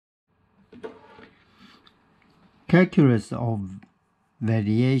Calculus of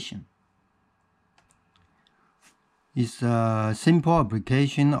variation is a simple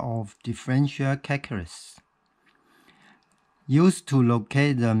application of differential calculus used to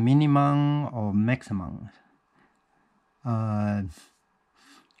locate the minimum or maximum. In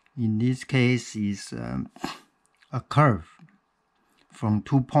this case, is a curve from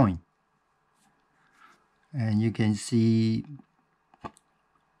 2 points, and you can see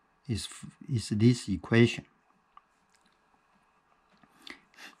is this equation.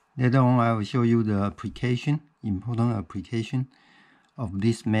 Later on, I will show you the important application of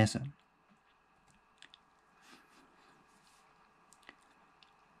this method.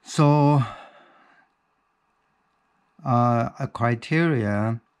 So, a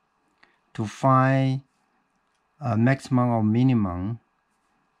criteria to find a maximum or minimum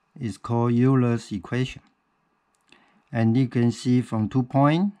is called Euler's equation. And you can see from 2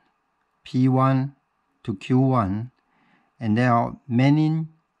 points, P1 to Q1, and there are many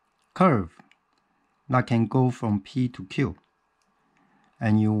curves that can go from P to Q.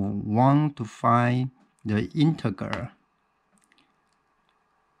 And you want to find the integral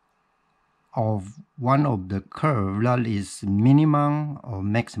of one of the curves that is minimum or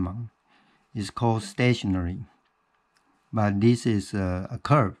maximum. Is called stationary, but this is a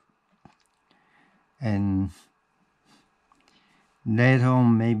curve, and later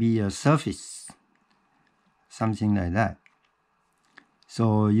on maybe a surface, something like that.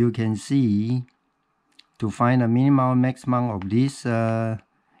 So you can see to find the minimum or maximum of this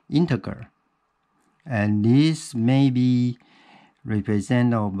integral, and this may be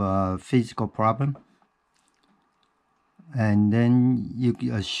represent of a physical problem, and then you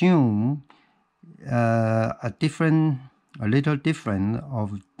assume a little different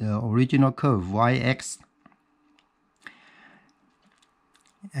of the original curve yx,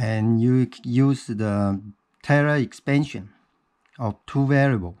 and you use the Taylor expansion of two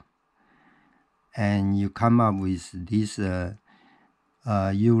variables, and you come up with this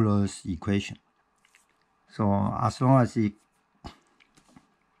Euler's equation. So as long as it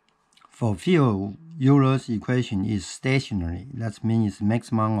fulfills Euler's equation is stationary, that means it's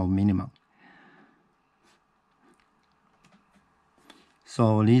maximum or minimum.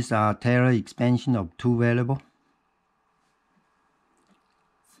 So these are Taylor expansion of two variables.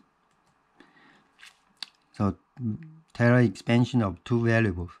 So Taylor expansion of two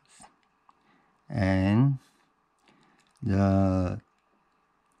variables, and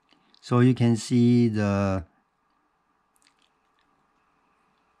so you can see the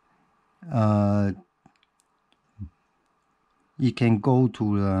you can go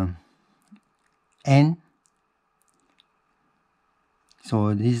to the n.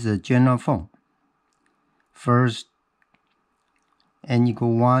 So this is a general form. First, n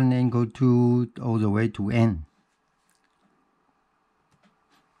equal 1, n equal 2, all the way to n.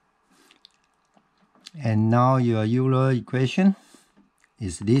 And now your Euler equation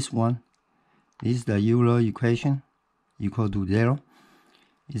is this one. This is the Euler equation equal to 0.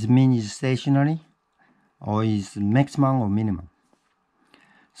 It means it's stationary or is maximum or minimum.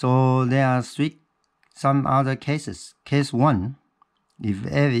 So there are some other cases. Case 1. If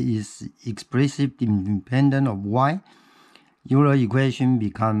f is explicitly independent of y, Euler equation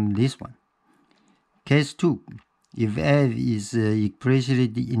becomes this one. Case 2. If f is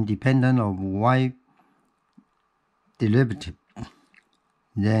explicitly independent of y derivative,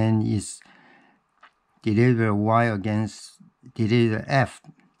 then it's derivative y against derivative f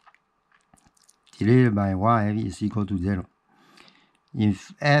divided by y is equal to 0.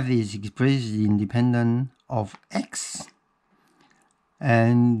 If f is explicitly independent of x,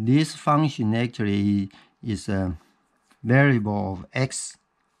 and this function actually is a variable of x,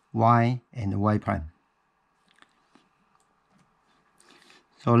 y, and y prime.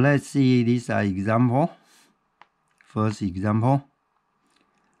 So let's see this example. First example,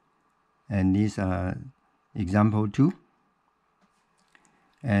 and this example 2.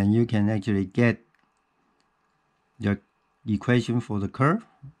 And you can actually get the equation for the curve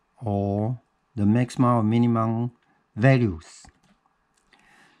or the maximum or minimum values.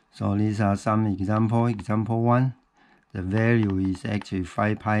 So these are some example. Example 1, the value is actually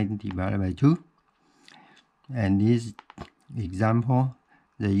 5 pi divided by 2. And this example,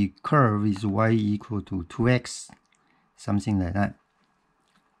 the curve is y equal to 2x, something like that.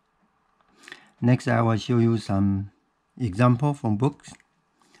 Next, I will show you some example from books.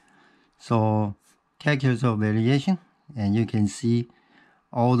 So calculus of variation, and you can see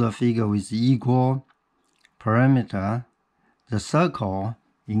all the figure with equal parameter. The circle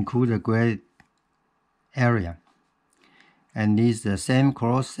include the gray area, and this is the same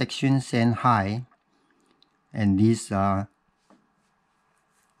cross section, same height, and these are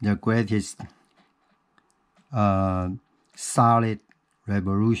the greatest solid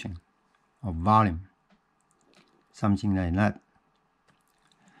revolution of volume, something like that.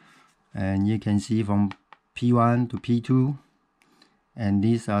 And you can see from P1 to P2, and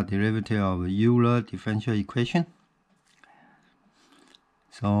these are derivative of Euler differential equation.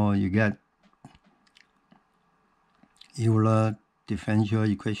 So you get Euler differential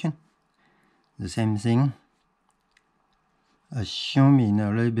equation, the same thing, assuming a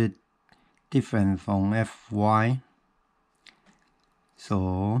little bit different from Fy.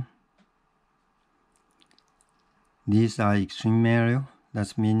 So these are extreme value,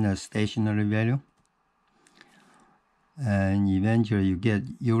 that means a stationary value. And eventually you get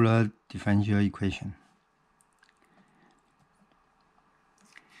Euler differential equation.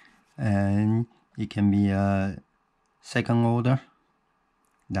 And it can be a second order,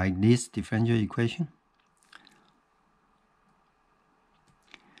 like this differential equation.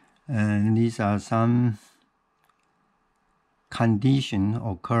 And these are some conditions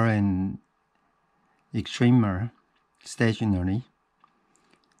occurring extremer stationary.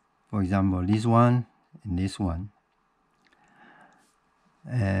 For example, this one and this one.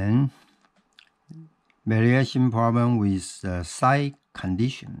 And variation problem with psi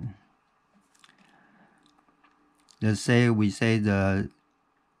condition. Let's say we say the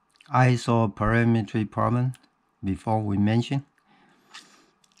isoperimetry problem before we mentioned,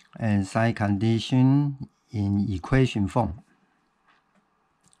 and psi condition in equation form.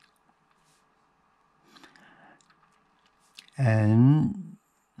 And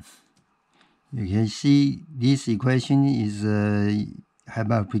you can see this equation is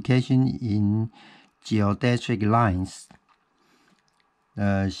have application in geodesic lines,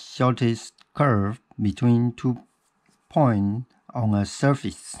 the shortest curve between 2 points on a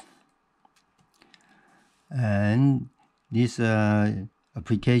surface. And this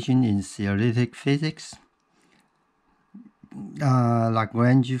application in theoretic physics,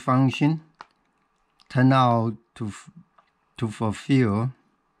 Lagrange function turn out to fulfill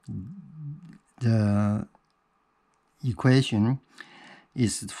the equation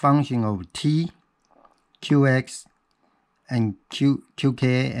is the function of t, qx, and qk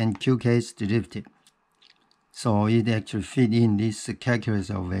and qk's derivative. So it actually fit in this calculus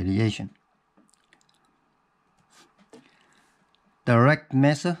of variation. Direct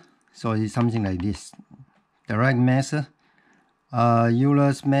method, so it's something like this. Direct method,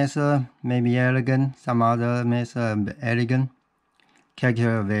 Euler's method may be elegant, some other method elegant.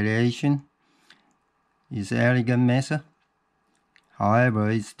 Calculus variation is elegant method. However,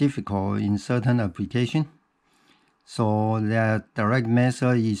 it's difficult in certain application. So the direct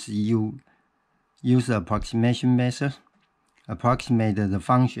method is you use the approximation method, approximate the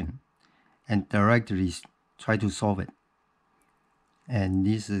function, and directly try to solve it. And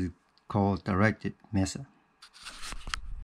this is called directed method.